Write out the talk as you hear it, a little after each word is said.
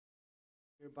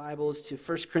Your Bibles to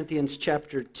 1 Corinthians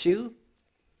chapter 2.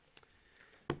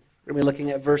 We're going to be looking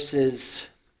at verses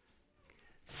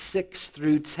 6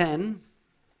 through 10.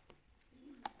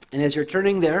 And as you're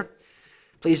turning there,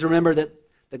 please remember that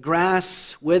the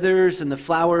grass withers and the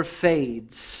flower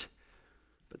fades,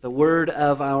 but the word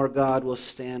of our God will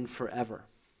stand forever.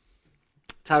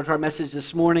 The title to our message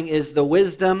this morning is The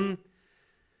Wisdom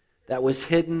That Was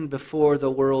Hidden Before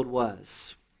the World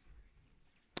Was.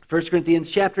 1 Corinthians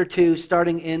chapter 2,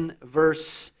 starting in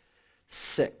verse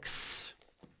 6.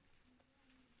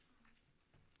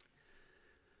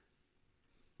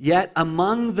 Yet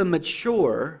among the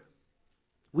mature,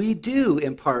 we do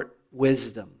impart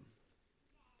wisdom,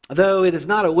 though it is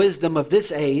not a wisdom of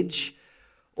this age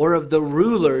or of the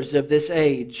rulers of this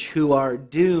age who are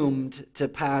doomed to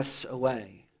pass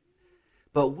away.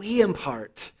 But we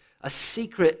impart a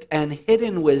secret and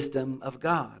hidden wisdom of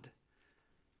God,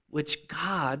 which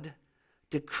God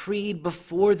decreed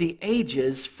before the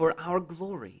ages for our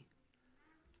glory.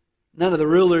 None of the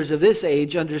rulers of this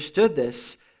age understood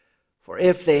this, for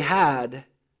if they had,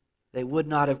 they would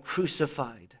not have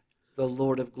crucified the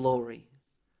Lord of glory.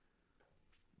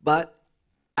 But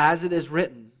as it is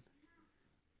written,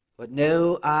 what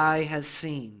no eye has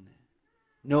seen,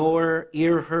 nor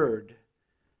ear heard,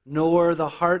 nor the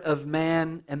heart of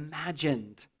man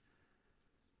imagined,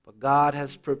 but God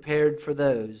has prepared for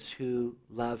those who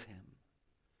love Him.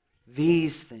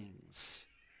 These things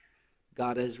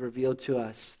God has revealed to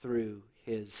us through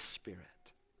His Spirit.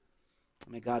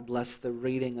 May God bless the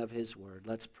reading of His Word.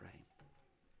 Let's pray.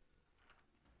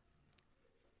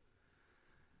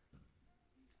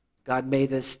 God, may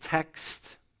this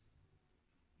text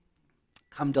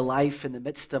come to life in the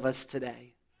midst of us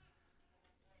today.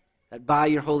 That by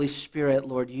your Holy Spirit,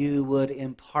 Lord, you would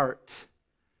impart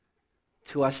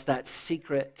to us that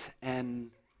secret and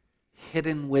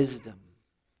hidden wisdom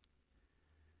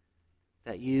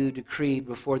that you decreed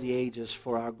before the ages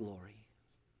for our glory.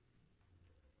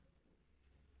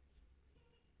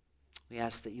 We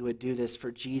ask that you would do this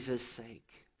for Jesus' sake,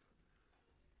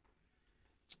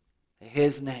 that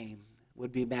His name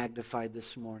would be magnified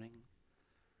this morning,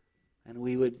 and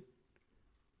we would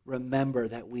remember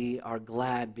that we are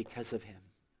glad because of Him.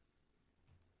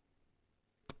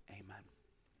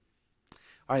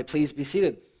 All right, please be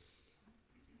seated.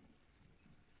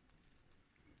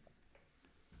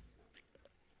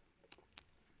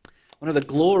 One of the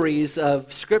glories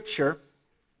of Scripture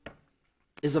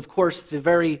is, of course, the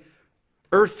very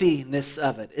earthiness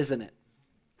of it, isn't it?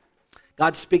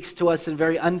 God speaks to us in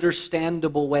very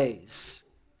understandable ways.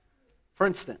 For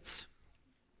instance,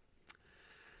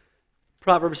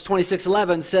 Proverbs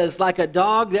 26:11 says, like a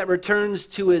dog that returns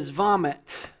to his vomit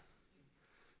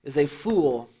is a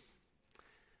fool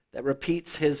that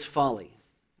repeats his folly.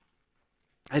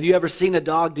 Have you ever seen a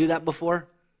dog do that before?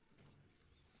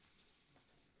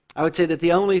 I would say that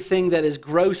the only thing that is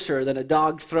grosser than a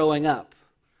dog throwing up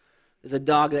is a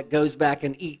dog that goes back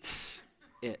and eats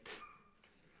it.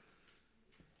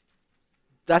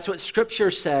 That's what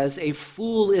Scripture says a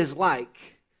fool is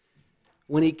like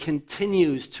when he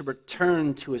continues to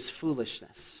return to his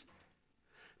foolishness.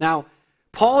 Now,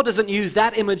 Paul doesn't use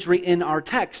that imagery in our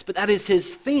text, but that is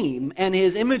his theme, and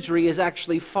his imagery is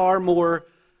actually far more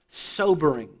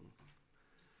sobering.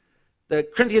 The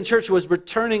Corinthian church was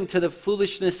returning to the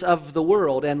foolishness of the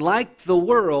world, and like the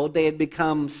world, they had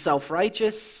become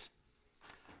self-righteous,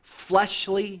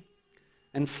 fleshly,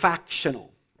 and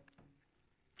factional.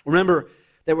 Remember,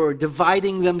 they were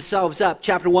dividing themselves up.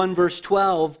 Chapter 1, verse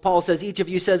 12, Paul says, each of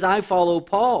you says, I follow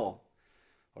Paul,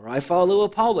 or I follow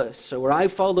Apollos, or I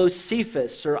follow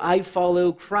Cephas, or I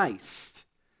follow Christ.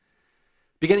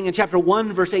 Beginning in chapter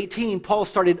 1, verse 18, Paul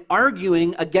started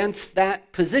arguing against that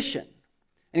position.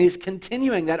 And he's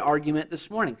continuing that argument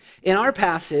this morning. In our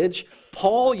passage,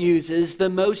 Paul uses the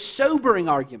most sobering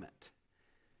argument.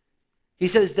 He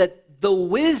says that the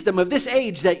wisdom of this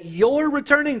age that you're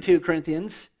returning to,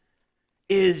 Corinthians,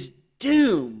 is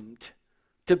doomed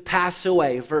to pass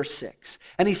away, verse 6.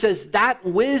 And he says that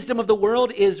wisdom of the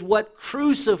world is what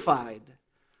crucified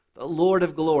the Lord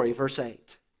of glory, verse 8.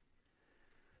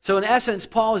 So in essence,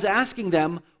 Paul is asking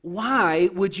them, why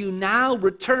would you now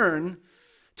return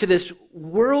to this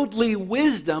worldly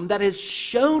wisdom that has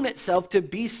shown itself to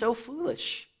be so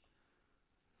foolish?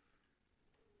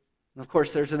 And of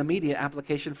course, there's an immediate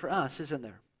application for us, isn't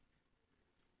there?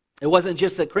 It wasn't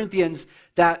just the Corinthians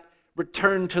that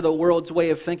returned to the world's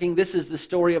way of thinking. This is the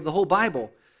story of the whole Bible.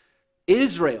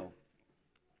 Israel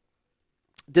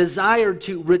desired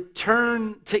to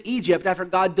return to Egypt after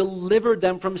God delivered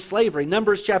them from slavery.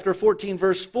 Numbers chapter 14,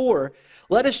 verse 4.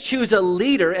 Let us choose a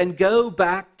leader and go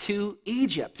back to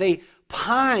Egypt. They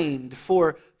pined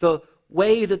for the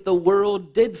way that the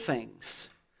world did things.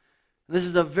 This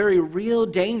is a very real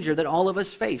danger that all of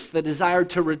us face, the desire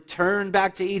to return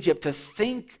back to Egypt, to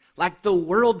think like the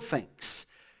world thinks.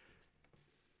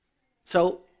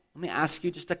 So let me ask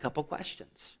you just a couple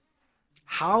questions.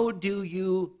 How do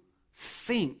you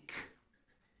think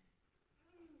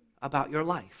about your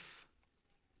life?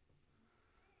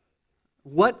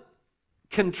 What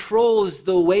controls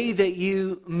the way that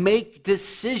you make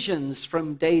decisions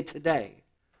from day to day?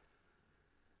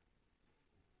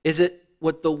 Is it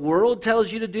what the world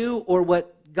tells you to do or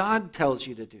what God tells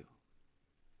you to do?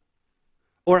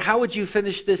 Or how would you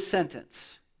finish this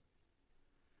sentence?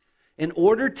 In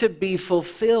order to be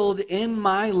fulfilled in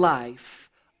my life,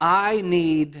 I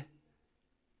need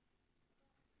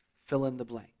fill in the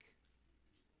blank.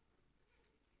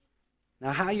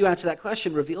 Now, how you answer that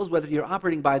question reveals whether you're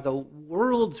operating by the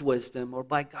world's wisdom or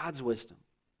by God's wisdom.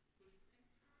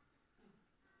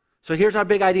 So here's our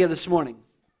big idea this morning.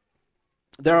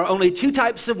 There are only two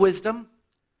types of wisdom.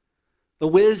 The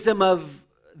wisdom of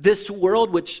this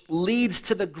world, which leads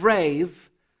to the grave,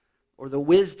 or the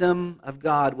wisdom of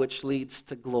God, which leads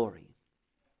to glory.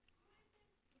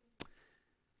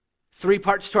 3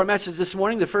 parts to our message this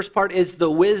morning. The first part is the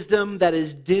wisdom that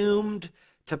is doomed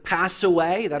to pass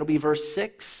away. That'll be verse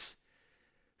 6.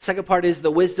 Second part is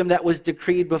the wisdom that was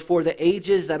decreed before the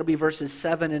ages. That'll be verses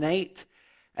 7 and 8.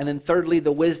 And then thirdly,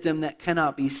 the wisdom that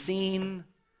cannot be seen,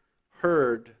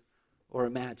 heard, or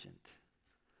imagined.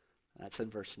 That's in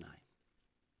verse 9.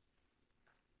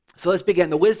 So let's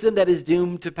begin. The wisdom that is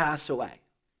doomed to pass away.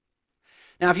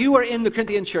 Now, if you were in the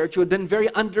Corinthian church, it would have been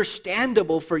very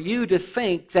understandable for you to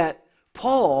think that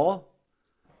Paul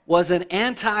was an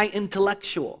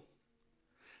anti-intellectual.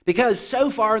 Because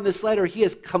so far in this letter, he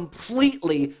has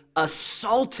completely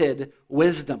assaulted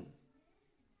wisdom.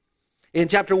 In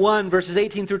chapter 1, verses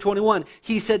 18 through 21,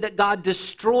 he said that God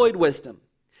destroyed wisdom.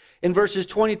 In verses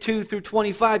 22 through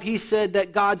 25, he said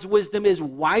that God's wisdom is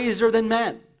wiser than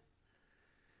men.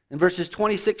 In verses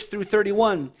 26 through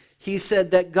 31, he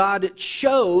said that God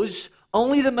chose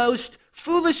only the most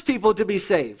foolish people to be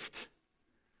saved.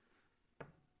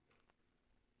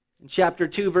 In chapter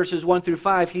 2, verses 1 through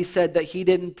 5, he said that he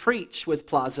didn't preach with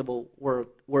plausible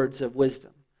words of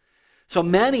wisdom. So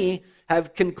many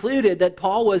have concluded that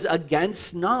Paul was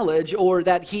against knowledge or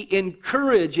that he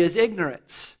encourages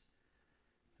ignorance.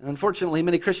 And unfortunately,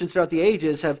 many Christians throughout the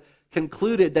ages have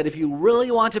concluded that if you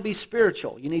really want to be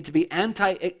spiritual, you need to be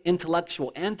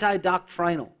anti-intellectual,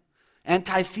 anti-doctrinal,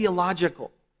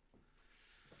 anti-theological.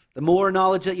 The more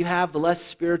knowledge that you have, the less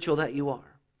spiritual that you are.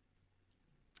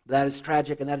 That is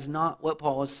tragic, and that is not what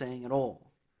Paul is saying at all.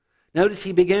 Notice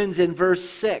he begins in verse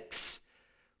 6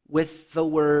 with the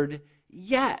word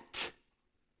yet.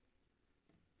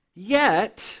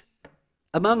 Yet,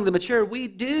 among the mature, we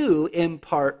do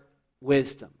impart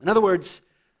wisdom. In other words,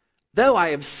 though I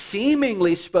have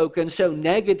seemingly spoken so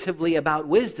negatively about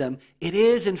wisdom, it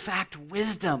is in fact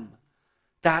wisdom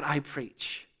that I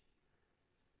preach.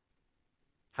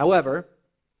 However,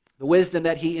 the wisdom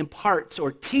that he imparts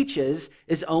or teaches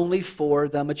is only for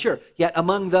the mature. Yet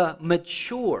among the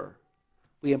mature,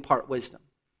 we impart wisdom.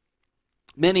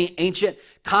 Many ancient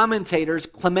commentators,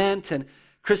 Clement and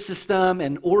Chrysostom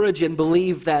and Origen,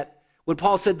 believe that when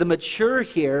Paul said the mature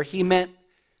here, he meant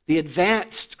the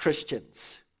advanced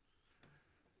Christians.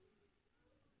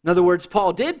 In other words,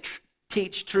 Paul did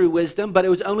teach true wisdom, but it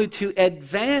was only to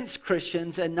advanced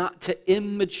Christians and not to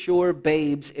immature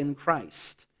babes in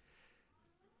Christ.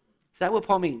 Is that what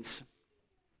Paul means?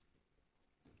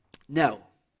 No,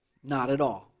 not at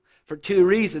all. For 2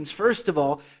 reasons. First of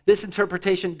all, this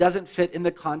interpretation doesn't fit in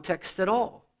the context at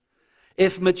all.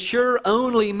 If mature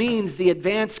only means the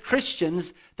advanced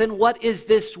Christians, then what is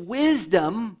this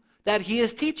wisdom that he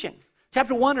is teaching?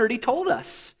 Chapter 1 already told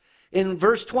us in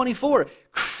verse 24,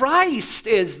 Christ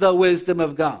is the wisdom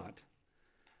of God.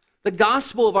 The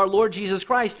gospel of our Lord Jesus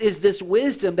Christ is this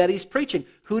wisdom that he's preaching.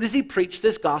 Who does he preach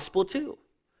this gospel to?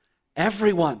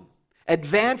 Everyone.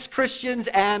 Advanced Christians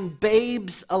and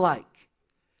babes alike.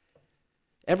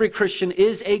 Every Christian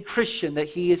is a Christian that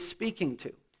he is speaking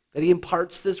to, that he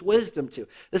imparts this wisdom to.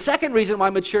 The second reason why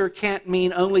mature can't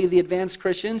mean only the advanced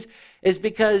Christians is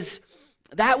because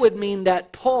that would mean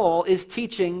that Paul is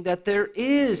teaching that there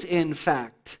is, in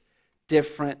fact,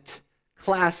 different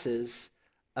classes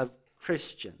of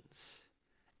Christians.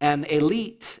 An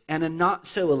elite and a not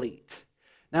so elite.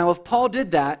 Now, if Paul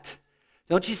did that,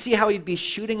 don't you see how he'd be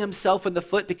shooting himself in the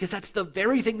foot? Because that's the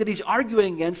very thing that he's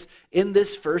arguing against in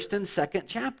this first and second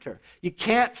chapter. You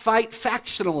can't fight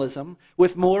factionalism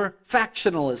with more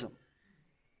factionalism.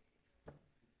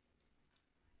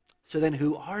 So then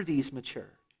who are these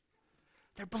mature?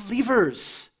 They're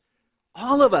believers.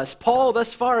 All of us. Paul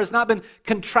thus far has not been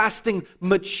contrasting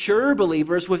mature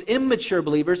believers with immature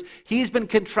believers. He's been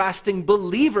contrasting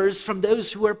believers from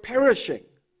those who are perishing.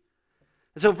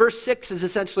 And so verse 6 is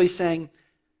essentially saying,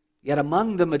 yet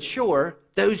among the mature,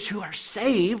 those who are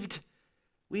saved,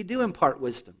 we do impart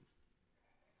wisdom.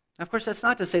 Now, of course, that's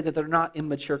not to say that they're not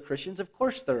immature Christians. Of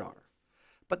course there are.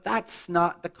 But that's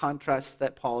not the contrast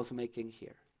that Paul is making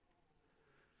here.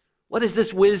 What is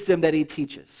this wisdom that he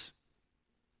teaches?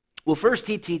 Well, first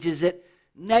he teaches it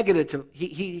negative.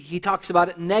 He talks about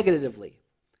it negatively.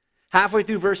 Halfway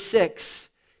through verse 6,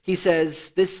 he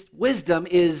says this wisdom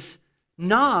is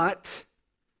not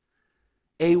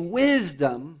a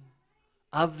wisdom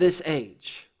of this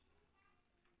age.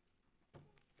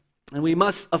 And we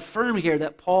must affirm here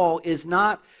that Paul is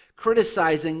not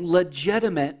criticizing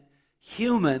legitimate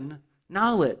human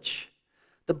knowledge.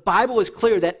 The Bible is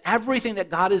clear that everything that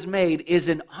God has made is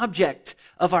an object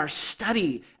of our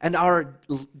study and our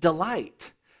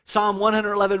delight. Psalm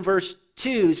 111 verse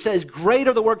 2 says, "Great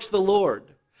are the works of the Lord.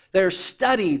 They're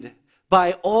studied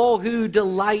by all who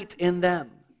delight in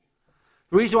them."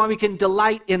 The reason why we can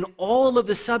delight in all of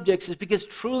the subjects is because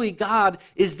truly God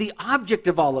is the object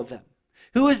of all of them.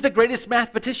 Who is the greatest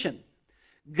mathematician?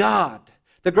 God.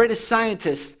 The greatest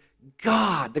scientist?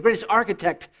 God. The greatest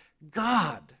architect?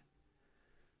 God.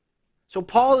 So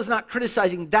Paul is not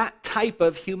criticizing that type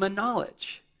of human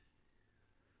knowledge.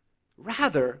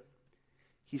 Rather,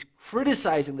 he's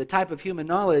criticizing the type of human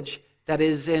knowledge that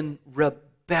is in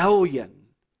rebellion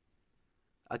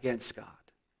against God.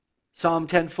 Psalm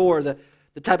 10:4,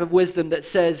 the type of wisdom that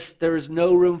says there is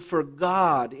no room for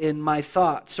God in my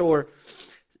thoughts. Or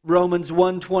Romans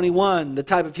 1:21, the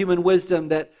type of human wisdom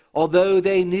that although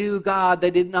they knew God,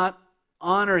 they did not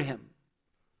honor him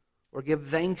or give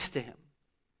thanks to him.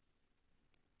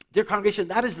 Dear congregation,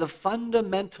 that is the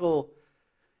fundamental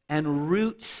and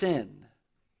root sin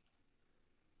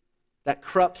that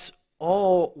corrupts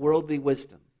all worldly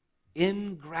wisdom: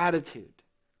 ingratitude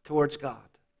towards God.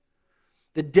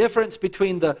 The difference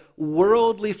between the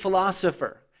worldly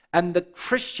philosopher and the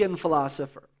Christian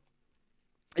philosopher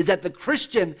is that the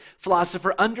Christian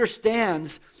philosopher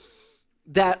understands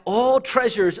that all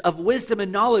treasures of wisdom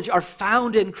and knowledge are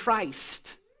found in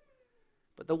Christ.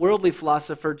 But the worldly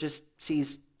philosopher just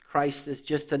sees Christ as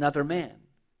just another man.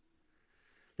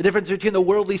 The difference between the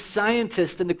worldly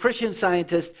scientist and the Christian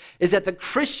scientist is that the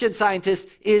Christian scientist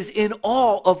is in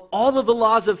awe of all of the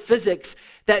laws of physics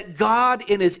that God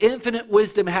in his infinite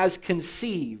wisdom has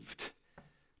conceived.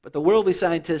 But the worldly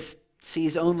scientist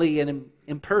sees only an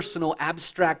impersonal,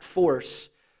 abstract force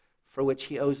for which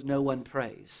he owes no one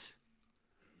praise.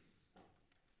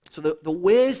 So the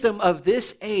wisdom of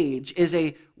this age is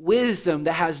a wisdom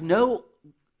that has no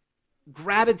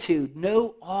gratitude,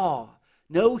 no awe,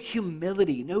 no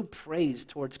humility, no praise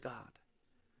towards God.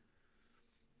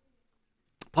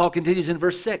 Paul continues in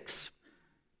verse 6,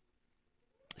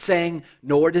 saying,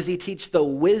 "Nor does he teach the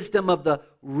wisdom of the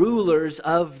rulers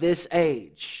of this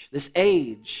age." This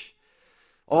age,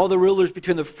 all the rulers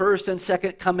between the first and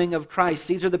second coming of Christ.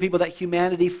 These are the people that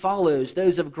humanity follows,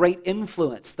 those of great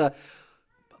influence, the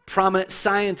prominent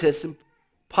scientists and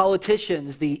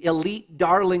politicians, the elite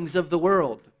darlings of the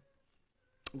world.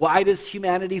 Why does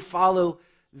humanity follow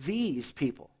these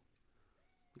people?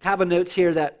 Calvin notes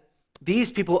here that these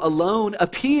people alone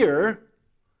appear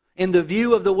in the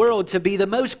view of the world to be the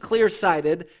most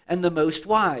clear-sighted and the most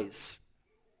wise.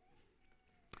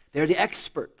 They're the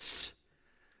experts.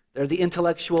 They're the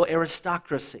intellectual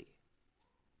aristocracy.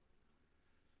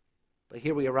 But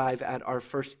here we arrive at our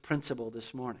first principle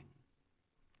this morning.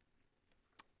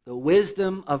 The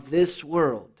wisdom of this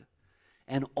world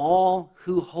and all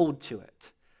who hold to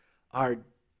it are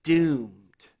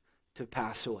doomed to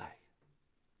pass away.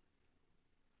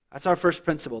 That's our first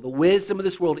principle. The wisdom of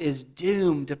this world is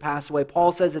doomed to pass away.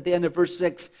 Paul says at the end of verse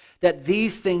 6 that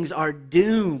these things are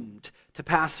doomed to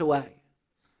pass away.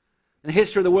 And the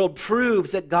history of the world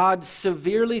proves that God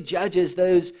severely judges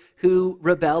those who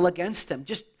rebel against him.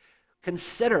 Just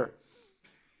consider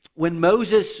when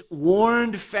Moses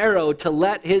warned Pharaoh to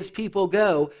let his people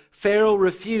go, Pharaoh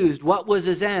refused. What was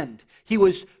his end? He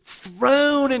was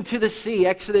thrown into the sea.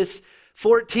 Exodus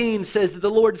 14 says that the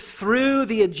Lord threw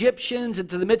the Egyptians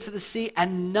into the midst of the sea,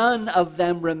 and none of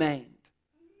them remained.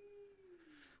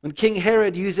 When King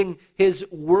Herod, using his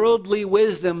worldly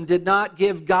wisdom, did not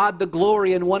give God the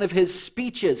glory in one of his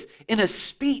speeches, in a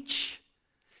speech,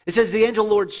 it says the angel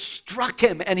Lord struck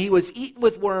him, and he was eaten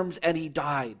with worms, and he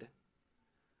died.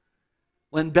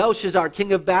 When Belshazzar,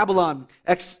 king of Babylon,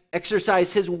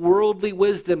 exercised his worldly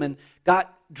wisdom and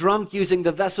got drunk using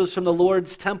the vessels from the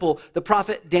Lord's temple. The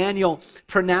prophet Daniel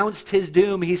pronounced his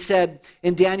doom. He said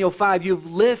in Daniel 5,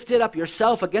 "You've lifted up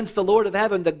yourself against the Lord of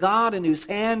heaven, the God in whose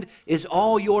hand is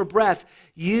all your breath.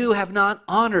 You have not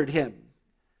honored him.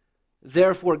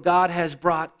 Therefore, God has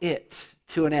brought it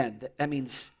to an end." That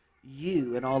means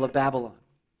you and all of Babylon.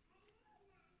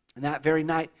 And that very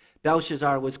night,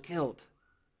 Belshazzar was killed.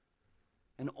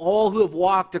 And all who have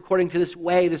walked according to this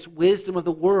way, this wisdom of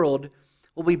the world,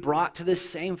 will be brought to this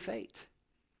same fate.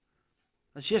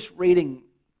 I was just reading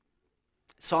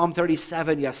Psalm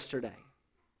 37 yesterday.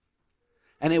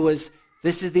 And it was,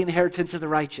 this is the inheritance of the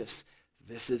righteous.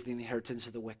 This is the inheritance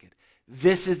of the wicked.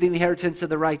 This is the inheritance of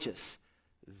the righteous.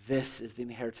 This is the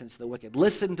inheritance of the wicked.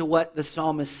 Listen to what the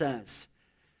psalmist says.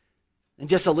 In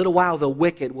just a little while, the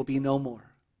wicked will be no more.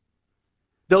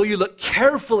 Though you look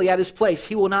carefully at his place,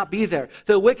 he will not be there.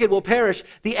 The wicked will perish.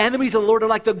 The enemies of the Lord are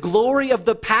like the glory of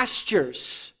the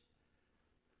pastures.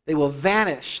 They will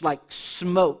vanish like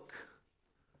smoke.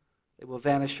 They will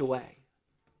vanish away.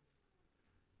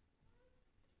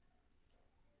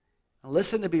 Now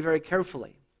listen to me very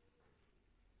carefully.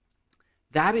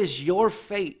 That is your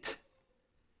fate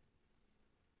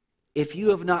if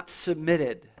you have not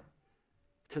submitted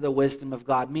to the wisdom of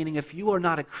God. Meaning, if you are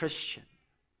not a Christian,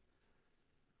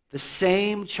 the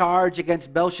same charge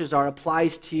against Belshazzar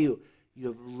applies to you. You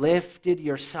have lifted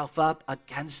yourself up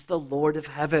against the Lord of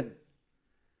heaven.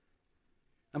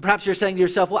 And perhaps you're saying to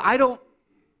yourself, well, I don't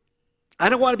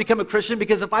want to become a Christian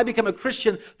because if I become a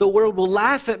Christian, the world will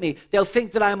laugh at me. They'll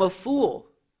think that I'm a fool.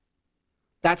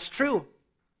 That's true.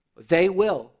 They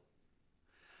will.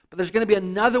 But there's going to be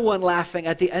another one laughing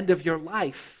at the end of your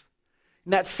life. In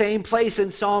that same place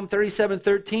in Psalm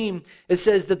 37:13, it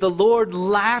says that the Lord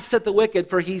laughs at the wicked,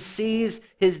 for he sees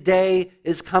his day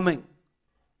is coming.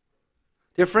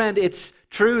 Dear friend, it's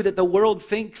true that the world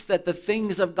thinks that the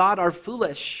things of God are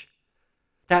foolish,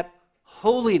 that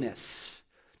holiness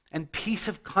and peace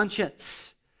of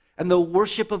conscience and the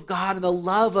worship of God and the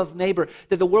love of neighbor,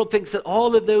 that the world thinks that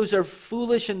all of those are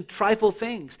foolish and trifle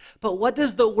things. But what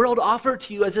does the world offer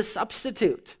to you as a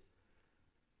substitute?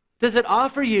 Does it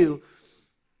offer you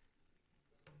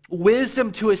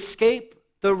wisdom to escape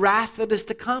the wrath that is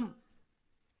to come?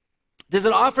 Does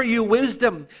it offer you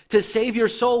wisdom to save your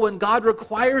soul when God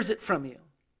requires it from you?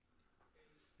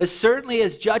 As certainly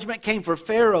as judgment came for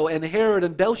Pharaoh and Herod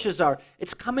and Belshazzar,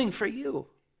 it's coming for you.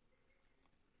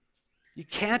 You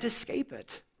can't escape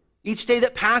it. Each day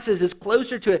that passes is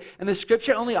closer to it, and the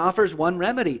Scripture only offers one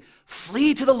remedy.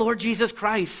 Flee to the Lord Jesus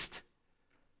Christ.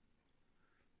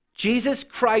 Jesus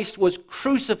Christ was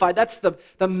crucified. That's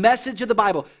the message of the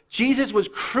Bible. Jesus was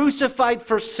crucified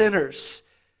for sinners.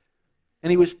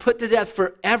 And he was put to death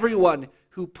for everyone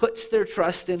who puts their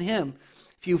trust in him.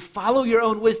 If you follow your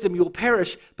own wisdom, you will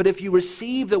perish. But if you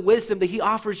receive the wisdom that he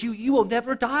offers you, you will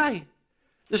never die.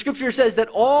 The Scripture says that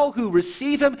all who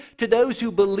receive him, to those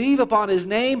who believe upon his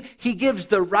name, he gives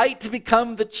the right to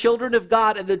become the children of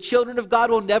God. And the children of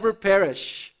God will never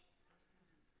perish.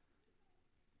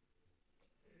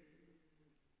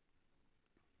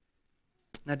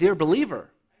 Now, dear believer,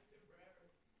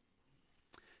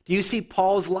 do you see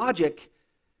Paul's logic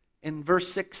in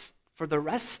verse 6 for the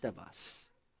rest of us?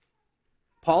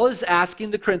 Paul is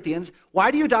asking the Corinthians,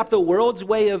 why do you adopt the world's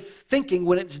way of thinking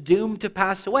when it's doomed to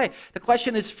pass away? The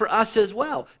question is for us as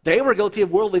well. They were guilty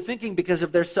of worldly thinking because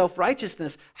of their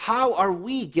self-righteousness. How are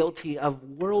we guilty of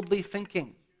worldly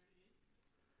thinking?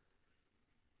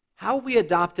 How have we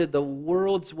adopted the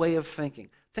world's way of thinking?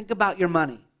 Think about your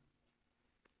money.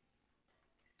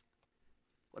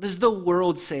 What does the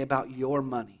world say about your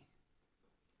money?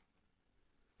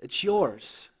 It's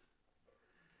yours.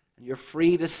 And you're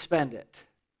free to spend it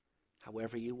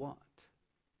however you want.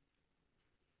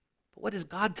 But what does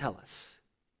God tell us?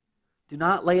 Do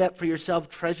not lay up for yourself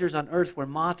treasures on earth where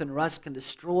moth and rust can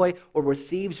destroy or where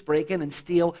thieves break in and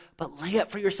steal, but lay up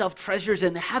for yourself treasures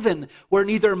in heaven where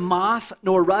neither moth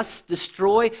nor rust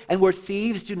destroy and where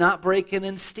thieves do not break in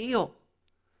and steal.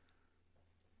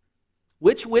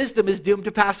 Which wisdom is doomed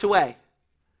to pass away?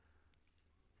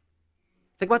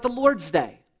 Think about the Lord's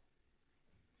Day.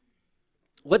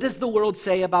 What does the world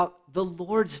say about the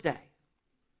Lord's Day?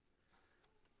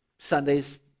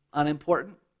 Sunday's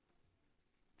unimportant.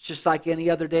 It's just like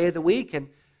any other day of the week, and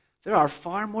there are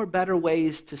far more better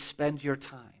ways to spend your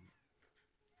time.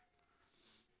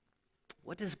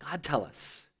 What does God tell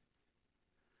us?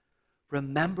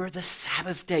 Remember the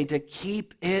Sabbath day to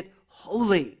keep it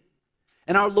holy.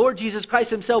 And our Lord Jesus Christ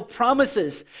himself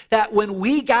promises that when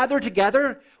we gather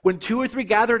together, when two or three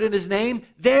gathered in his name,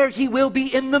 there he will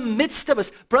be in the midst of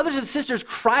us. Brothers and sisters,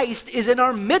 Christ is in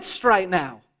our midst right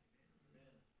now.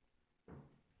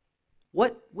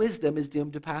 what wisdom is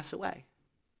doomed to pass away?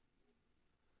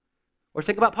 Or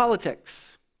think about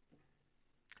politics.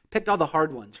 Picked all the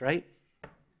hard ones, right?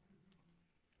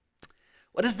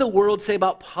 What does the world say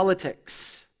about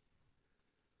politics?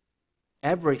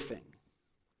 Everything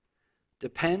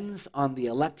depends on the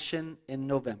election in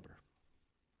November.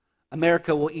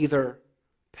 America will either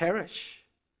perish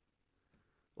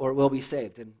or it will be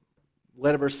saved. And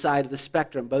whatever side of the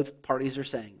spectrum, both parties are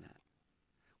saying that.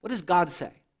 What does God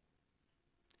say?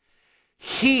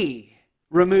 He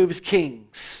removes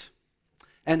kings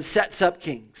and sets up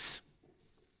kings.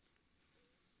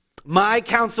 My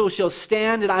counsel shall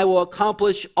stand, and I will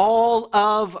accomplish all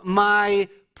of my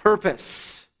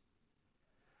purpose.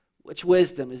 Which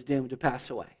wisdom is doomed to pass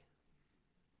away?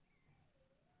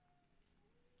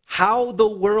 How the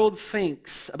world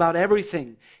thinks about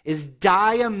everything is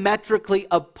diametrically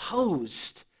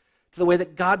opposed to the way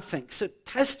that God thinks. So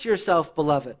test yourself,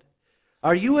 beloved.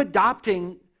 Are you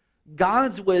adopting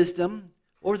God's wisdom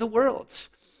or the world's?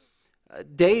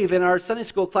 Dave, in our Sunday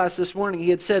school class this morning,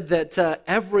 he had said that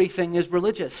everything is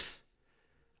religious.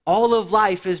 All of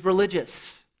life is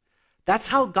religious. That's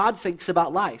how God thinks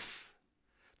about life.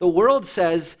 The world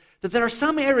says that there are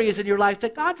some areas in your life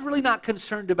that God's really not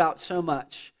concerned about so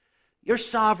much. You're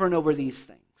sovereign over these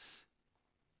things.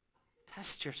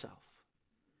 Test yourself.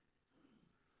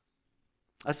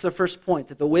 That's the first point,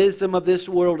 that the wisdom of this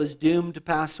world is doomed to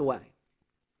pass away.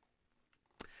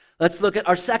 Let's look at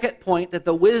our second point, that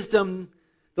the wisdom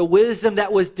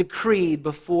that was decreed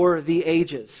before the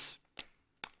ages.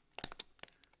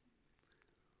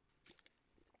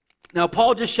 Now,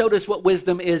 Paul just showed us what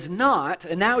wisdom is not,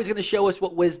 and now he's going to show us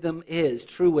what wisdom is,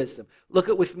 true wisdom. Look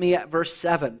with me at verse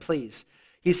 7, please.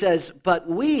 He says, but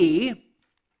we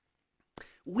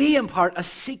impart a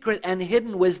secret and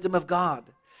hidden wisdom of God,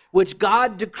 which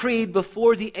God decreed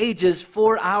before the ages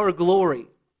for our glory.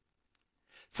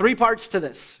 3 parts to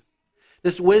this.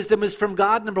 This wisdom is from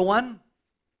God, number 1.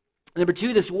 Number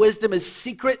 2, this wisdom is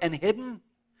secret and hidden.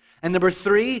 And number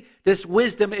 3, this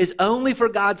wisdom is only for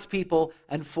God's people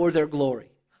and for their glory.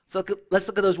 So let's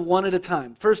look at those one at a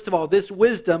time. First of all, this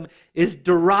wisdom is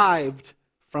derived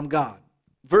from God.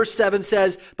 Verse 7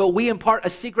 says, but we impart a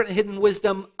secret and hidden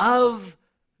wisdom of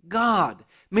God,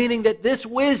 meaning that this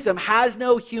wisdom has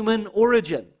no human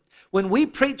origin. When we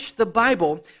preach the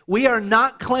Bible, we are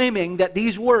not claiming that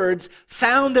these words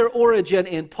found their origin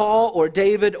in Paul or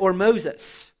David or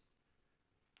Moses.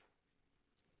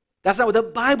 That's not what the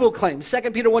Bible claims.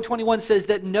 2 Peter 1:21 says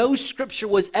that no scripture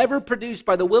was ever produced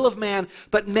by the will of man,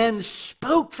 but men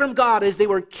spoke from God as they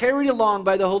were carried along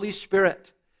by the Holy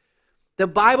Spirit. The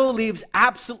Bible leaves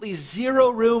absolutely zero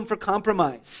room for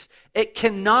compromise. It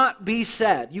cannot be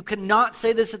said, you cannot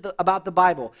say this about the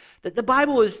Bible, that the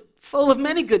Bible is full of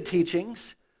many good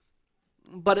teachings,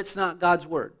 but it's not God's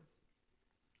word.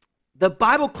 The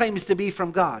Bible claims to be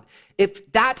from God.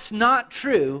 If that's not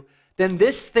true, then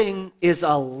this thing is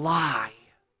a lie,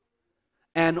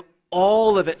 and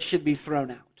all of it should be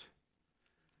thrown out.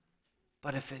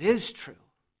 But if it is true,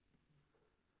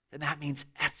 then that means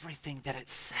everything that it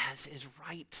says is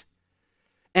right.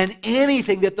 And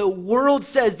anything that the world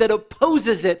says that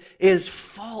opposes it is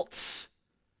false.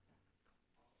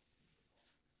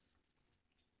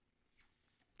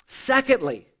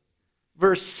 Secondly,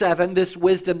 verse 7, this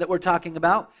wisdom that we're talking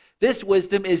about, this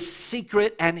wisdom is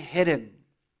secret and hidden.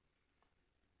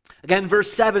 Again,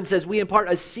 verse 7 says, we impart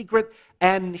a secret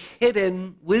and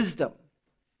hidden wisdom.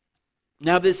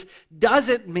 Now, this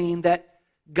doesn't mean that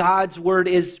God's word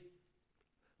is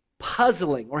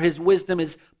puzzling or his wisdom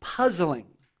is puzzling.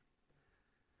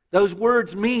 Those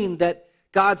words mean that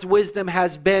God's wisdom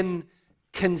has been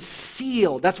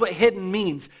concealed. That's what hidden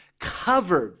means,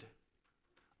 covered.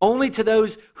 Only to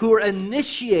those who are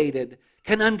initiated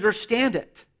can understand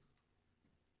it.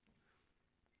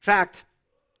 In fact,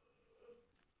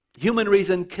 human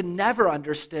reason can never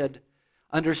understand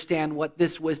what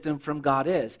this wisdom from God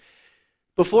is.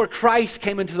 Before Christ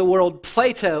came into the world,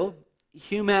 Plato,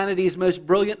 humanity's most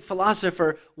brilliant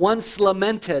philosopher, once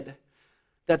lamented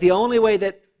that the only way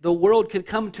that the world could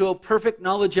come to a perfect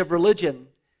knowledge of religion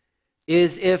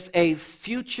is if a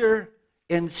future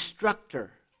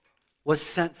instructor was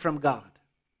sent from God.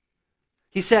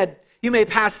 He said, you may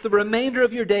pass the remainder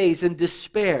of your days in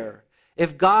despair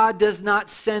if God does not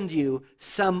send you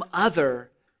some other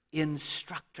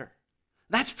instructor.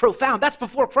 That's profound. That's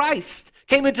before Christ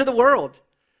came into the world.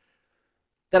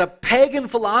 That a pagan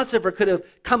philosopher could have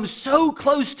come so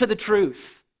close to the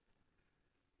truth,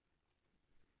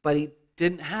 but he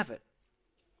didn't have it.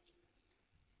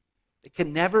 It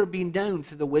can never be known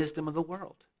through the wisdom of the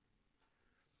world.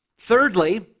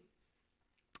 Thirdly,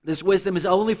 this wisdom is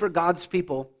only for God's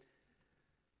people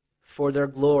for their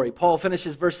glory. Paul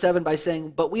finishes verse 7 by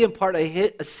saying, but we impart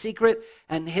a secret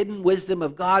and hidden wisdom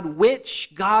of God,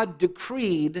 which God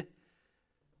decreed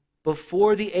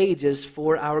before the ages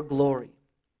for our glory.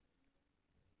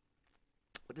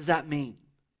 What does that mean?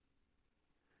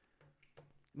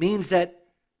 It means that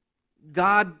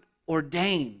God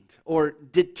ordained or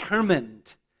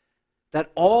determined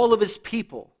that all of his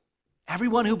people,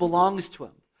 everyone who belongs to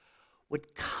him,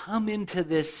 would come into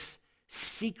this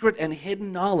secret and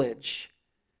hidden knowledge.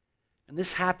 And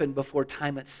this happened before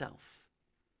time itself.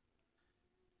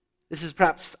 This is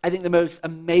perhaps, I think, the most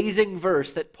amazing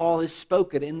verse that Paul has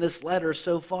spoken in this letter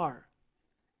so far.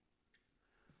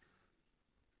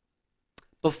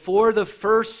 Before the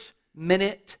first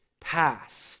minute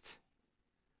passed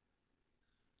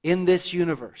in this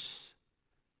universe,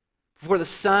 before the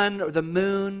sun or the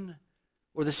moon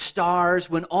or the stars,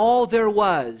 when all there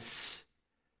was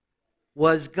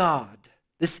God,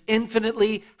 this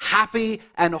infinitely happy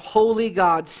and holy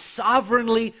God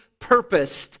sovereignly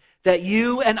purposed that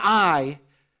you and I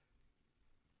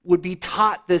would be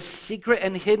taught this secret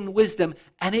and hidden wisdom,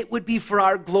 and it would be for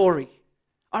our glory.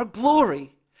 Our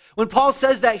glory. When Paul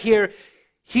says that here,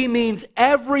 he means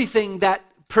everything that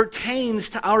pertains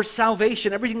to our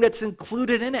salvation, everything that's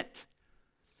included in it.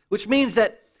 Which means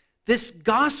that this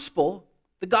gospel,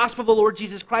 the gospel of the Lord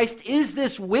Jesus Christ, is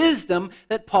this wisdom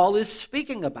that Paul is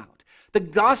speaking about. The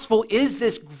gospel is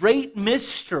this great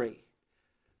mystery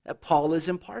that Paul is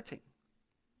imparting.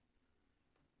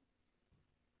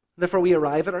 Therefore, we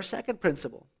arrive at our second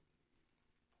principle.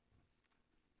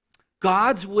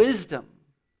 God's wisdom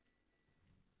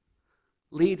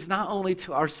leads not only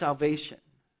to our salvation,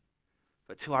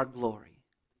 but to our glory.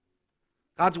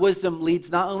 God's wisdom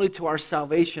leads not only to our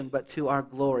salvation, but to our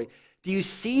glory. Do you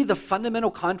see the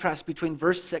fundamental contrast between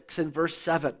verse 6 and verse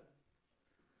 7?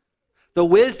 The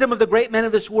wisdom of the great men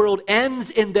of this world ends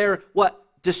in their,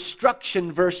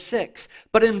 destruction, verse 6.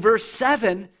 But in verse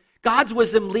 7, God's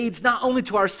wisdom leads not only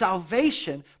to our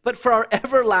salvation, but for our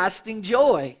everlasting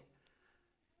joy.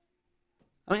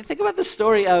 I mean, think about the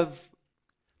story of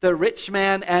the rich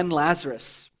man and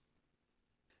Lazarus.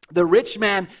 The rich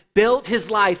man built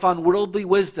his life on worldly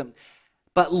wisdom,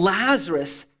 but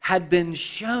Lazarus had been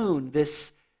shown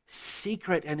this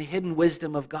secret and hidden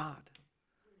wisdom of God.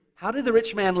 How did the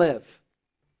rich man live?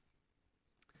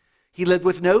 He lived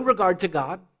with no regard to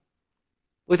God,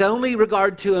 with only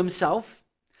regard to himself.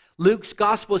 Luke's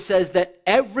gospel says that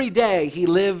every day he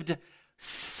lived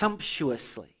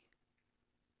sumptuously.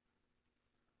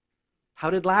 How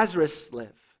did Lazarus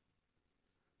live?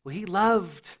 Well, he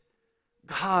loved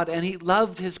God and he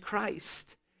loved his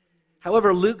Christ.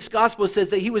 However, Luke's gospel says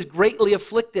that he was greatly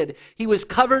afflicted. He was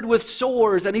covered with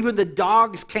sores, and even the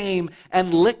dogs came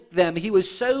and licked them. He was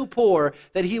so poor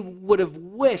that he would have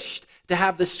wished to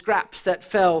have the scraps that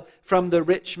fell from the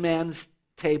rich man's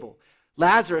table.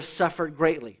 Lazarus suffered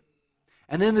greatly.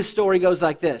 And then the story goes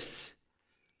like this.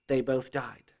 They both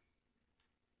died.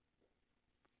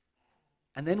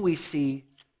 And then we see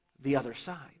the other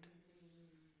side.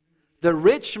 The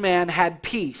rich man had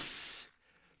peace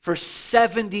for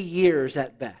 70 years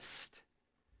at best.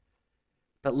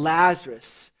 But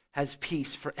Lazarus has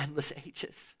peace for endless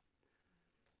ages.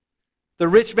 The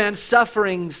rich man's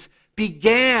sufferings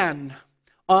began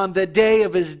on the day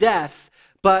of his death,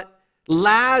 but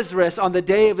Lazarus on the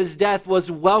day of his death was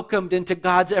welcomed into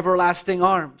God's everlasting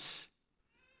arms.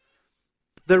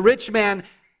 The rich man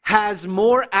has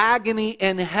more agony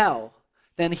in hell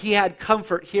than he had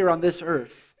comfort here on this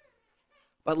earth.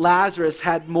 But Lazarus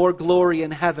had more glory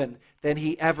in heaven than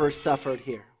he ever suffered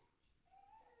here.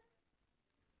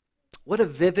 What a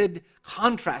vivid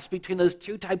contrast between those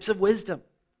two types of wisdom.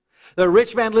 The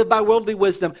rich man lived by worldly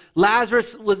wisdom.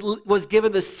 Lazarus was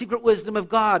given the secret wisdom of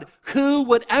God. Who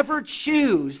would ever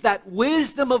choose that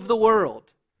wisdom of the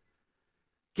world,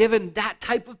 given that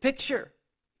type of picture?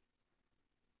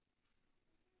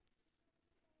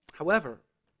 However,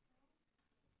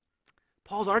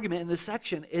 Paul's argument in this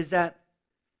section is that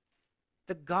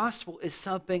the gospel is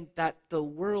something that the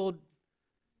world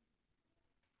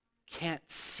can't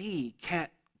see,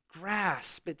 can't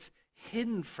grasp. It's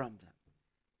hidden from them.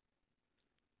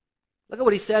 Look at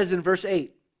what he says in verse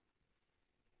 8.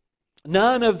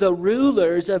 None of the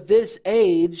rulers of this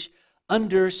age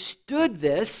understood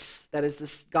this, that is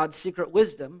this God's secret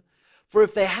wisdom, for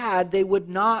if they had, they would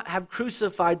not have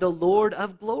crucified the Lord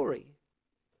of glory.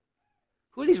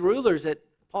 Who are these rulers that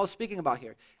Paul's speaking about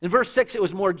here? In verse 6, it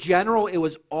was more general. It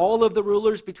was all of the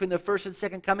rulers between the first and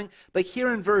second coming. But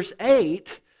here in verse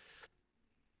 8,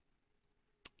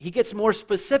 he gets more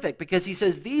specific because he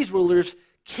says these rulers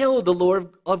killed the Lord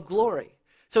of glory.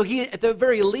 So he, at the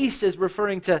very least, is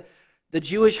referring to the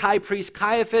Jewish high priest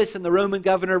Caiaphas and the Roman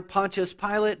governor Pontius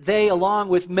Pilate, they, along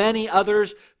with many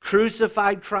others,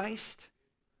 crucified Christ.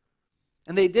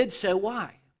 And they did so,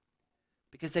 why?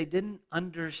 Because they didn't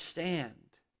understand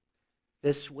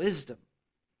this wisdom.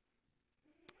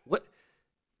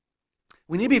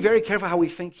 We need to be very careful how we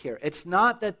think here. It's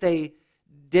not that they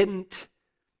didn't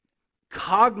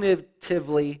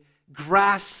cognitively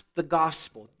grasp the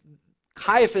gospel.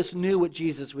 Caiaphas knew what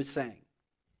Jesus was saying.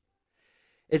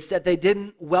 It's that they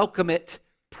didn't welcome it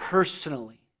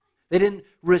personally. They didn't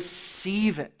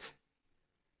receive it.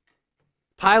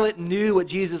 Pilate knew what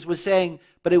Jesus was saying,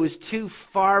 but it was too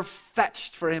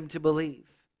far-fetched for him to believe.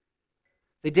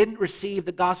 They didn't receive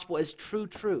the gospel as true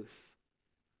truth.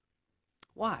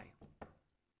 Why?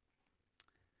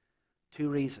 2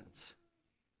 reasons.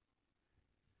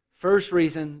 First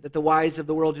reason that the wise of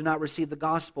the world do not receive the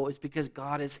gospel is because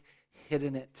God has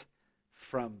hidden it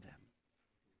from them.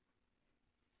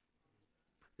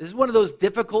 This is one of those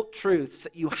difficult truths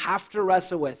that you have to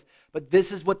wrestle with, but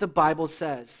this is what the Bible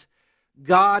says.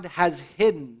 God has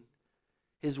hidden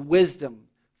His wisdom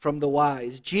from the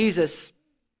wise. Jesus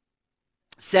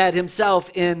said himself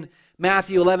in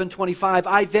Matthew 11:25,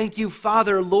 I thank you,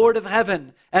 Father, Lord of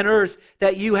heaven and earth,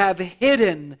 that you have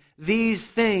hidden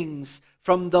these things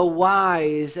from the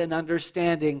wise and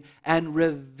understanding and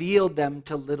revealed them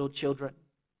to little children.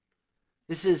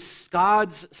 This is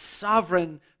God's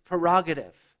sovereign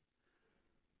prerogative.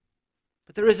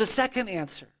 But there is a second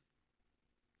answer.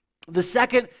 The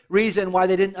second reason why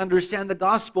they didn't understand the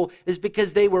gospel is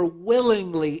because they were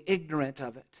willingly ignorant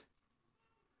of it.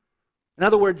 In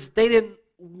other words, they didn't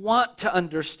want to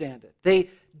understand it. They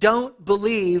don't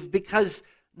believe because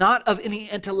not of any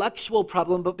intellectual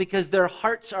problem, but because their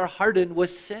hearts are hardened with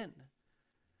sin.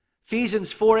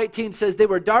 Ephesians 4:18 says they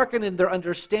were darkened in their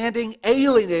understanding,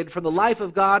 alienated from the life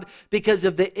of God because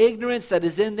of the ignorance that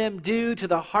is in them due to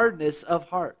the hardness of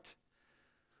heart.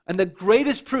 And the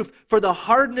greatest proof for the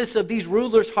hardness of these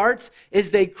rulers' hearts is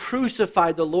they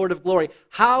crucified the Lord of glory.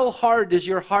 How hard does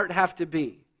your heart have to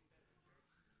be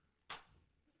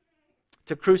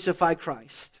to crucify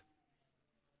Christ?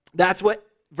 That's what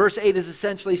verse 8 is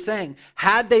essentially saying.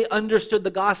 Had they understood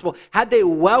the gospel, had they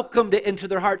welcomed it into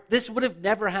their heart, this would have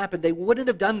never happened. They wouldn't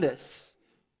have done this.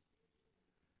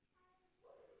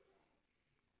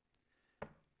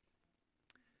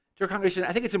 Dear congregation,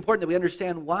 I think it's important that we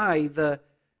understand why the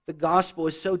gospel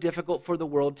is so difficult for the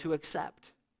world to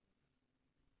accept.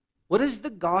 What is the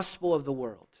gospel of the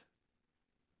world?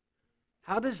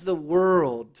 How does the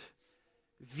world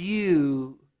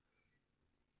view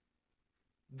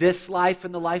this life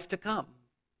and the life to come?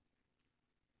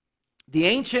 The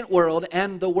ancient world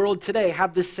and the world today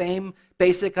have the same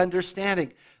basic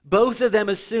understanding. Both of them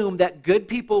assume that good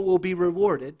people will be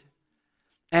rewarded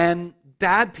and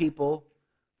bad people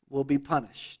will be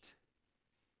punished.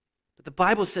 But the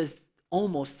Bible says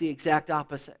almost the exact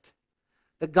opposite.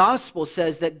 The gospel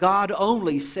says that God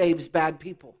only saves bad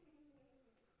people.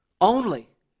 Only.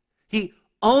 He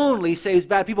only saves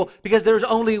bad people because there's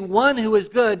only one who is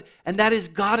good, and that is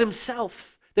God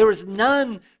Himself. There is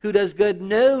none who does good,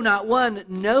 no, not one.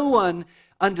 No one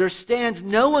understands,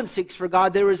 no one seeks for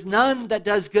God. There is none that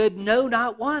does good, no,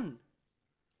 not one.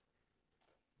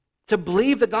 To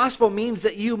believe the gospel means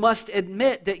that you must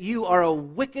admit that you are a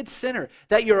wicked sinner,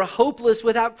 that you're hopeless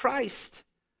without Christ.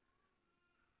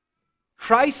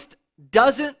 Christ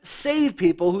doesn't save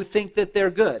people who think that they're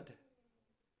good.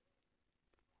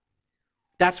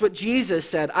 That's what Jesus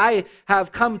said. I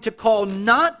have come to call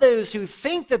not those who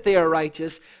think that they are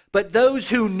righteous, but those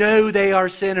who know they are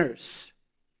sinners.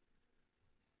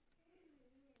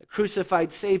 A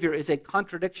crucified Savior is a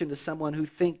contradiction to someone who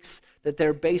thinks that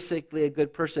they're basically a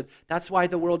good person. That's why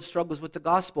the world struggles with the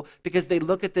gospel, because they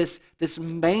look at this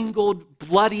mangled,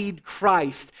 bloodied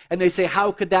Christ, and they say,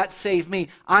 how could that save me?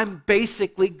 I'm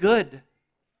basically good.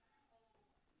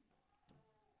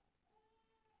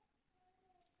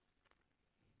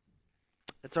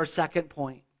 That's our second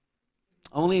point.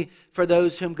 Only for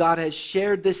those whom God has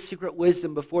shared this secret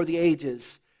wisdom before the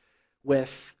ages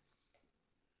with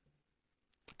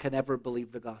can ever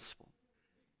believe the gospel.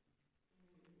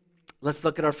 Let's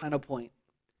look at our final point.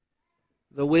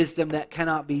 The wisdom that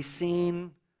cannot be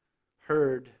seen,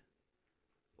 heard,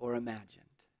 or imagined.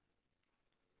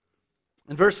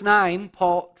 In verse 9,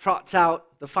 Paul trots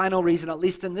out the final reason, at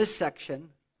least in this section,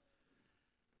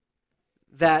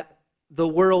 that the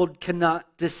world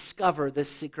cannot discover this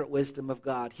secret wisdom of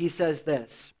God. He says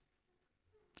this,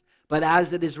 but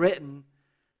as it is written,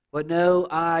 what no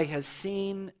eye has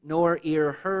seen, nor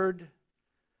ear heard,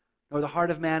 nor the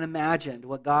heart of man imagined,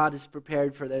 what God has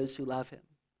prepared for those who love Him.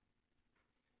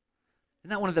 Isn't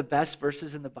that one of the best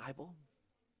verses in the Bible?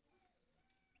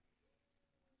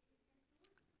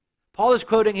 Paul is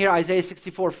quoting here Isaiah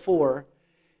 64:4.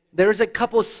 There's a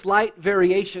couple slight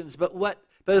variations, but what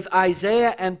both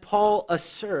Isaiah and Paul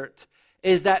assert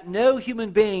is that no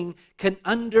human being can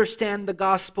understand the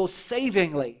gospel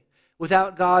savingly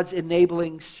without God's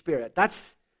enabling Spirit.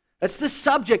 That's the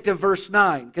subject of verse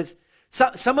 9, because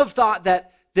some have thought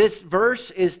that this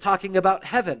verse is talking about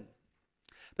heaven.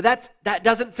 But that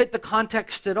doesn't fit the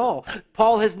context at all.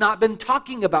 Paul has not been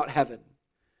talking about heaven.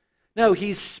 No,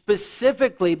 he's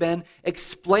specifically been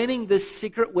explaining this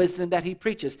secret wisdom that he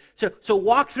preaches. So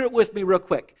walk through it with me real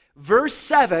quick. Verse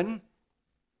 7,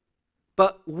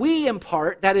 but we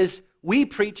impart, that is, we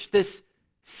preach this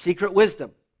secret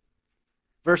wisdom.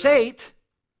 Verse 8,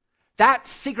 that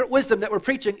secret wisdom that we're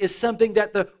preaching is something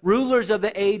that the rulers of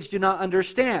the age do not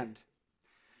understand.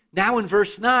 Now in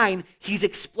verse 9, he's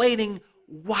explaining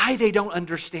why they don't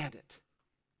understand it.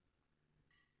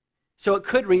 So it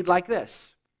could read like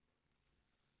this.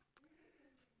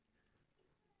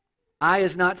 Eye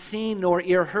has not seen, nor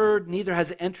ear heard, neither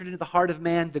has it entered into the heart of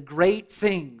man the great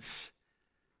things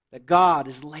that God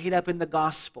has laid up in the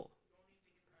gospel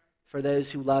for those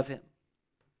who love Him.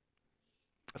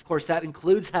 Of course, that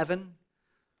includes heaven,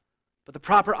 but the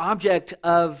proper object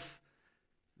of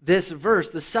this verse,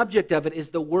 the subject of it,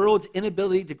 is the world's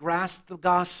inability to grasp the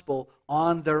gospel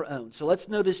on their own. So let's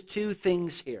notice two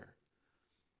things here.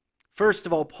 First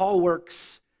of all, Paul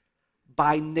works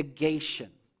by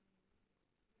negation.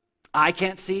 Eye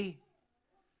can't see,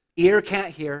 ear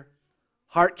can't hear,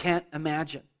 heart can't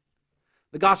imagine.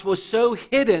 The gospel is so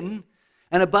hidden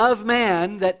and above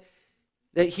man that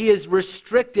he is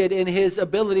restricted in his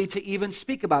ability to even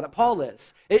speak about it. Paul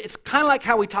is. It's kind of like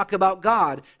how we talk about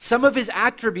God. Some of his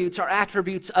attributes are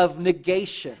attributes of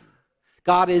negation.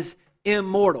 God is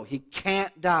immortal. He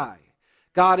can't die.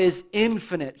 God is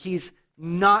infinite. He's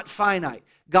not finite.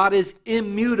 God is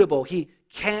immutable. He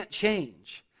can't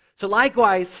change. So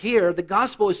likewise here, the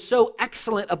gospel is so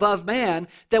excellent above man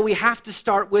that we have to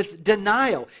start with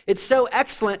denial. It's so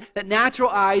excellent that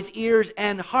natural eyes, ears,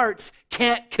 and hearts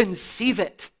can't conceive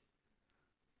it.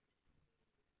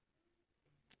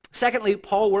 Secondly,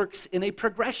 Paul works in a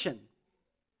progression.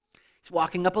 He's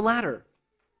walking up a ladder.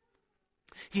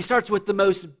 He starts with the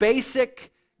most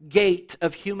basic gate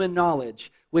of human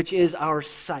knowledge, which is our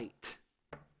sight.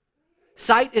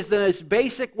 Sight is the most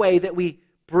basic way that we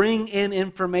bring in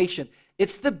information.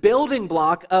 It's the building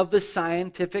block of the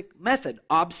scientific method,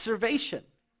 observation.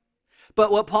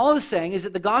 But what Paul is saying is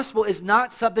that the gospel is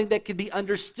not something that can be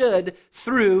understood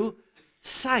through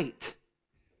sight.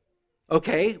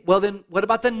 Okay, well then what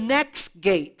about the next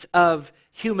gate of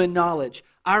human knowledge?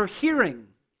 Our hearing.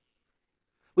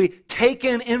 We take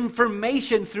in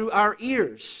information through our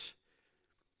ears.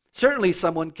 Certainly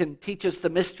someone can teach us the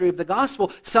mystery of the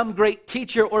gospel, some great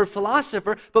teacher or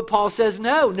philosopher, but Paul says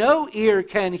no ear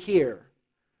can hear.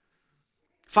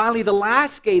 Finally, the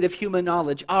last gate of human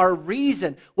knowledge, our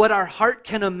reason, what our heart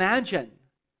can imagine.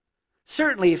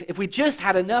 Certainly, if we just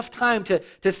had enough time to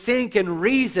think and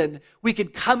reason, we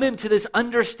could come into this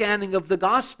understanding of the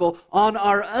gospel on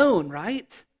our own, right?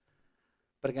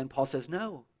 But again, Paul says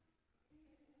no.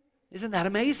 Isn't that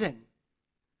amazing?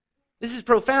 This is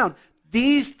profound.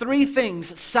 These three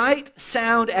things, sight,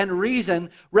 sound, and reason,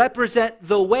 represent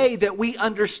the way that we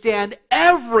understand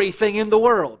everything in the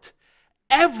world.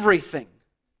 Everything.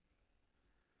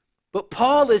 But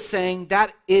Paul is saying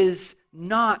that is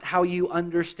not how you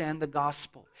understand the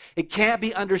gospel. It can't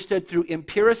be understood through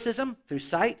empiricism, through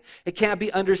sight. It can't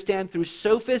be understood through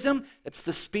sophism. That's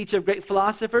the speech of great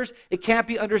philosophers. It can't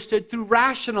be understood through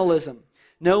rationalism.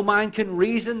 No mind can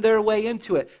reason their way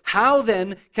into it. How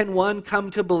then can one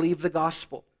come to believe the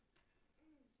gospel?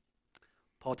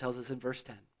 Paul tells us in verse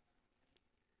 10.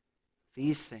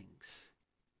 These things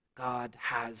God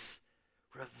has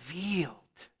revealed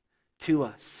to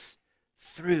us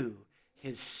through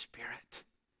His Spirit.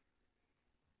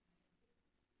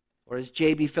 Or as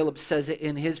J.B. Phillips says it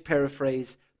in his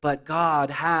paraphrase, but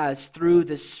God has, through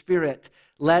the Spirit,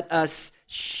 let us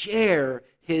share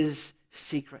His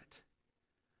secret.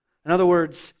 In other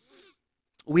words,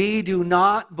 we do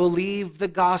not believe the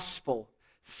gospel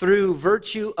through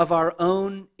virtue of our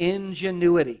own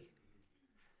ingenuity.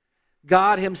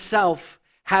 God Himself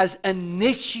has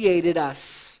initiated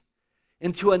us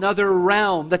into another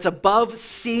realm that's above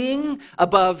seeing,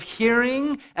 above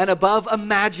hearing, and above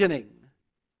imagining.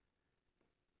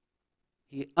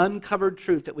 He uncovered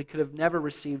truth that we could have never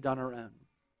received on our own.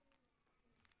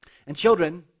 And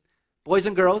children, boys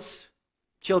and girls,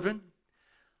 children,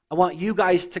 I want you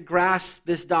guys to grasp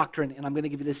this doctrine, and I'm going to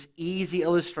give you this easy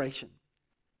illustration.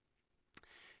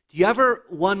 Do you ever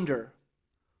wonder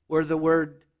where the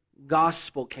word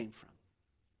gospel came from?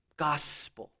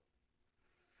 Gospel.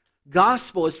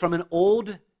 Gospel is from an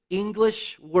old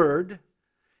English word.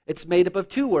 It's made up of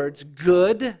two words,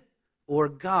 good or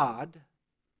God,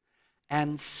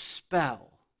 and spell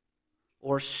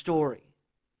or story.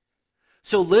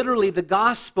 So literally the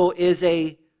gospel is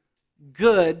a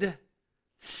good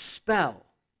spell.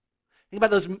 Think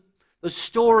about those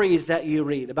stories that you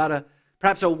read about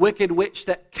perhaps a wicked witch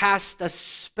that cast a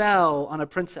spell on a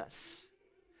princess.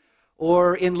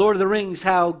 Or in Lord of the Rings,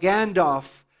 how Gandalf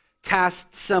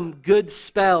cast some good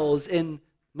spells in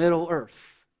Middle-earth.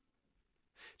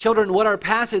 Children, what our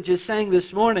passage is saying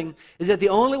this morning is that the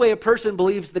only way a person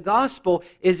believes the gospel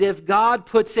is if God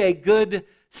puts a good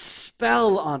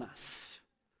spell on us.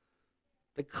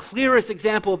 The clearest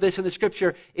example of this in the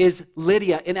scripture is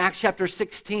Lydia in Acts chapter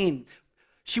 16.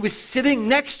 She was sitting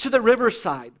next to the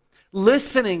riverside,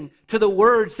 listening to the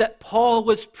words that Paul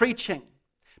was preaching.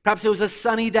 Perhaps it was a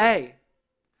sunny day.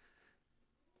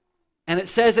 And it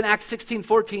says in Acts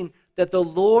 16:14 that the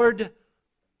Lord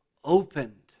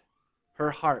opened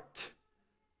her heart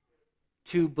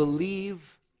to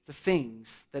believe the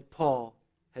things that Paul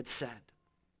had said.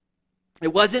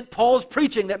 It wasn't Paul's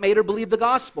preaching that made her believe the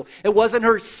gospel. It wasn't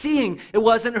her seeing. It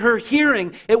wasn't her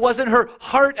hearing. It wasn't her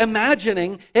heart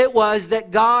imagining. It was that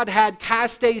God had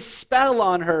cast a spell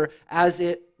on her, as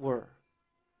it were.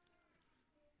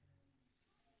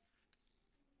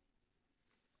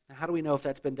 Now, how do we know if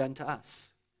that's been done to us?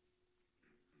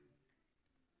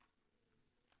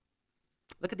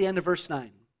 Look at the end of verse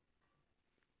 9.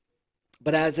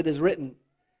 But as it is written,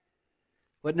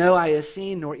 what no eye has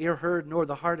seen, nor ear heard, nor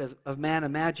the heart of man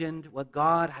imagined, what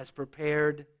God has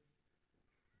prepared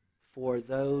for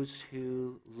those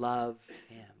who love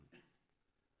Him.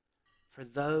 For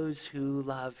those who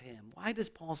love Him. Why does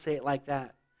Paul say it like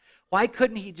that? Why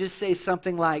couldn't he just say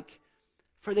something like,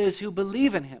 for those who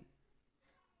believe in Him?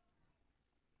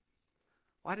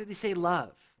 Why did he say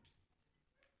love?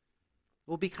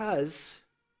 Well, because,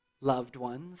 loved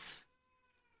ones,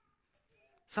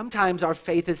 sometimes our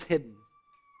faith is hidden.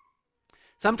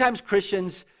 Sometimes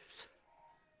Christians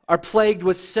are plagued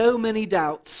with so many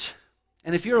doubts.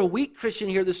 And if you're a weak Christian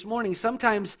here this morning,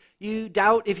 sometimes you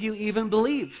doubt if you even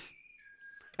believe.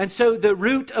 And so the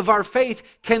root of our faith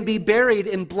can be buried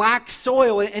in black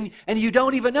soil, and you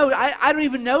don't even know. I don't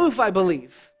even know if I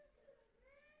believe.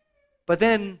 But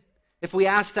then, if we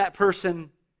ask that person,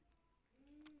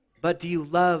 but do you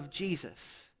love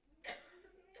Jesus?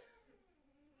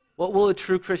 What will a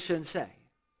true Christian say?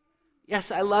 Yes,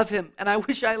 I love Him, and I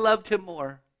wish I loved Him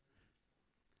more.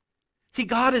 See,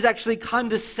 God is actually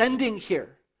condescending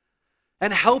here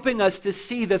and helping us to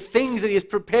see the things that He has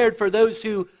prepared for those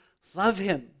who love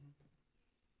Him.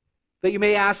 But you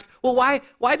may ask, well,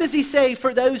 why does He say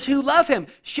for those who love Him?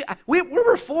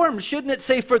 We're Reformed. Shouldn't it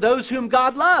say for those whom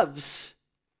God loves?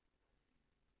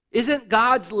 Isn't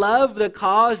God's love the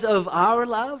cause of our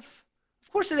love?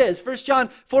 Of course it is. 1 John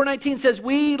 4:19 says,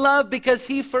 we love because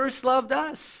He first loved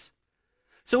us.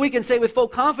 So we can say with full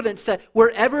confidence that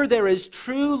wherever there is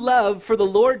true love for the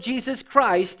Lord Jesus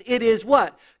Christ, it is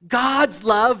what? God's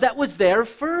love that was there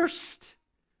first.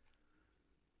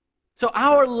 So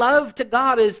our love to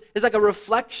God is like a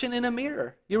reflection in a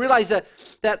mirror. You realize that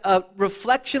a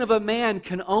reflection of a man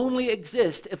can only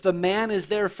exist if the man is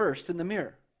there first in the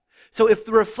mirror. So if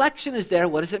the reflection is there,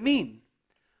 what does it mean?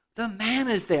 The man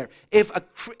is there. If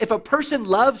a person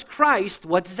loves Christ,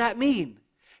 what does that mean?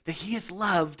 That he is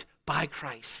loved by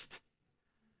Christ.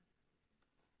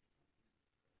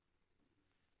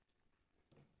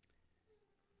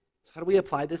 So how do we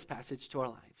apply this passage to our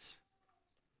lives?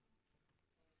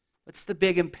 What's the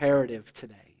big imperative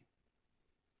today?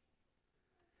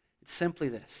 It's simply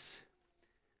this: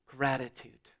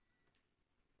 gratitude,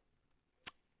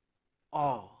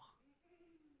 awe,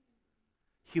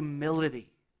 humility,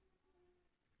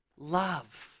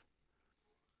 love,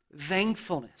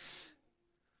 thankfulness.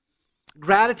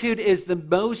 Gratitude is the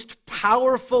most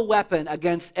powerful weapon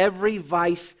against every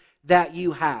vice that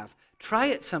you have. Try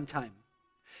it sometime.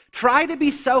 Try to be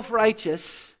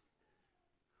self-righteous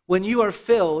when you are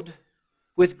filled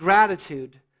with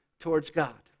gratitude towards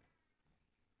God.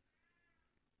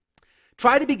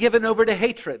 Try to be given over to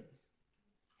hatred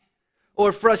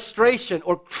or frustration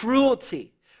or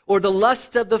cruelty or the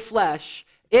lust of the flesh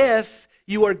if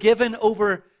you are given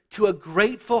over to a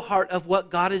grateful heart of what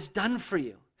God has done for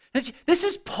you. This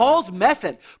is Paul's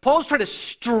method. Paul's trying to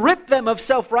strip them of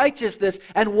self-righteousness,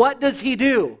 and what does he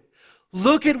do?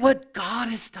 Look at what God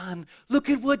has done. Look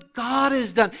at what God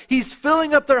has done. He's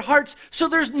filling up their hearts so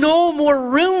there's no more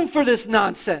room for this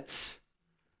nonsense.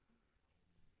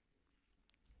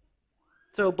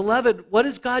 So, beloved, what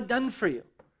has God done for you?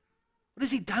 What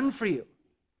has He done for you?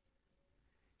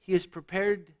 He has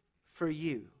prepared for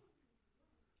you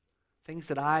things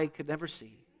that eye could never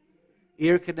see,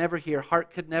 ear could never hear,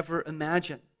 heart could never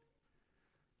imagine.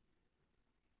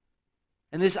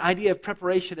 And this idea of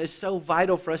preparation is so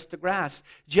vital for us to grasp.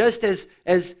 Just as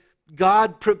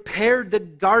God prepared the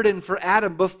garden for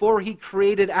Adam before He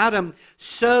created Adam,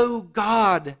 so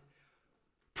God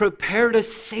prepared a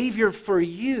Savior for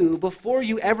you before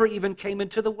you ever even came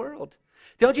into the world.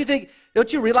 Don't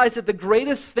you realize that the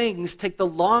greatest things take the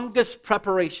longest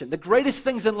preparation? The greatest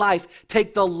things in life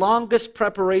take the longest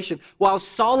preparation. While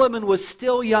Solomon was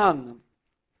still young,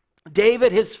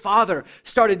 David, his father,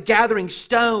 started gathering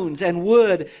stones and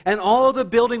wood and all the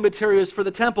building materials for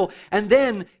the temple. And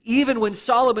then, even when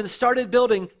Solomon started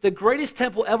building the greatest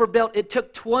temple ever built, it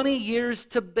took 20 years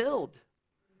to build.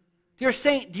 Dear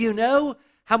saint, do you know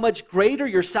how much greater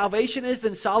your salvation is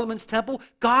than Solomon's temple?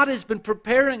 God has been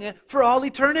preparing it for all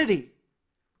eternity.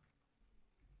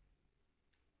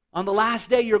 On the last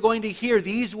day, you're going to hear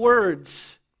these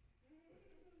words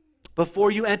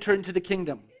before you enter into the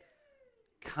kingdom.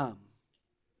 Come.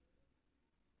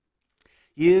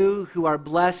 You who are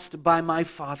blessed by my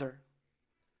Father,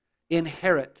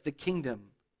 inherit the kingdom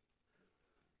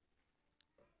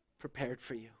prepared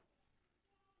for you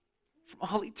from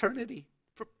all eternity.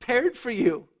 Prepared for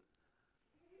you.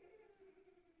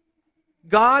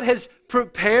 God has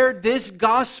prepared this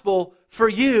gospel for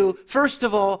you, first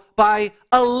of all, by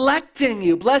electing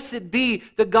you. Blessed be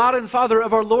the God and Father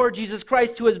of our Lord Jesus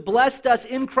Christ, who has blessed us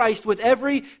in Christ with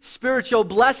every spiritual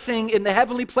blessing in the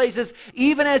heavenly places,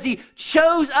 even as He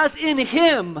chose us in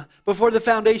Him before the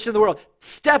foundation of the world.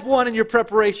 Step one in your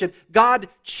preparation, God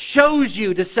chose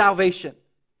you to salvation.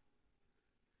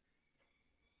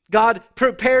 God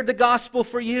prepared the gospel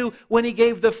for you when He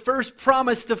gave the first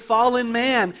promise to fallen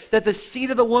man that the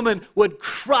seed of the woman would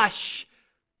crush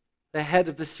the head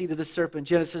of the seed of the serpent,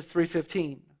 Genesis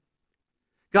 3:15.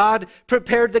 God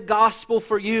prepared the gospel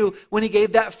for you when He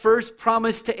gave that first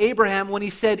promise to Abraham when He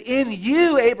said, in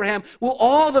you, Abraham, will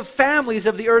all the families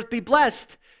of the earth be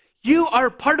blessed. You are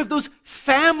part of those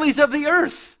families of the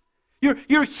earth.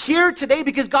 You're here today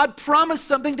because God promised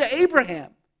something to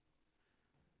Abraham.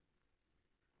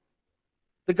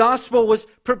 The gospel was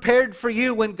prepared for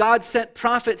you when God sent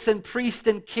prophets and priests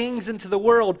and kings into the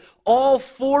world, all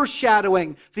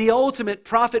foreshadowing the ultimate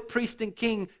prophet, priest, and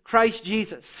king, Christ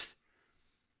Jesus.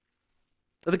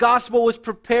 The gospel was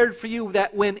prepared for you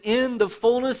that when in the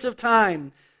fullness of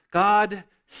time, God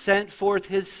sent forth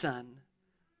His Son,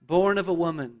 born of a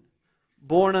woman,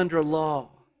 born under law,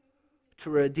 to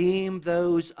redeem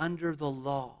those under the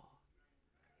law,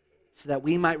 so that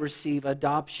we might receive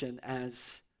adoption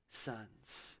as sons.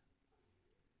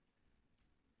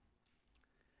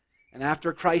 And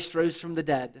after Christ rose from the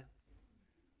dead,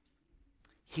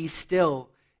 He still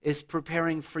is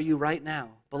preparing for you right now,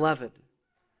 beloved.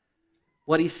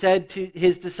 What He said to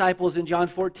His disciples in John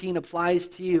 14 applies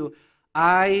to you.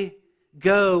 I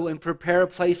go and prepare a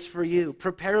place for you.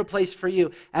 Prepare a place for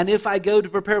you. And if I go to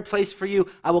prepare a place for you,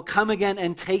 I will come again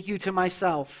and take you to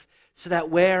myself, so that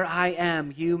where I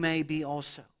am, you may be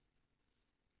also.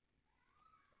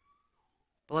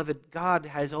 Beloved, God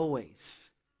has always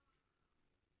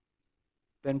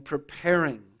been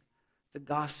preparing the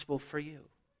gospel for you.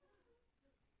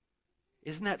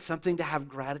 Isn't that something to have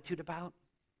gratitude about?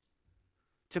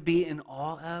 To be in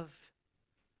awe of?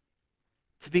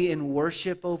 To be in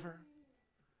worship over?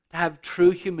 To have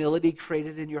true humility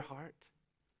created in your heart?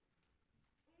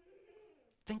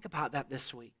 Think about that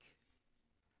this week.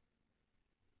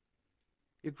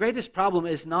 Your greatest problem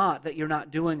is not that you're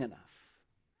not doing enough.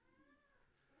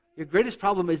 Your greatest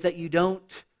problem is that you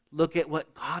don't look at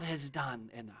what God has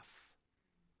done enough.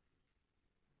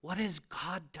 What has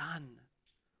God done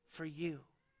for you?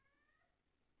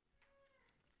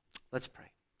 Let's pray.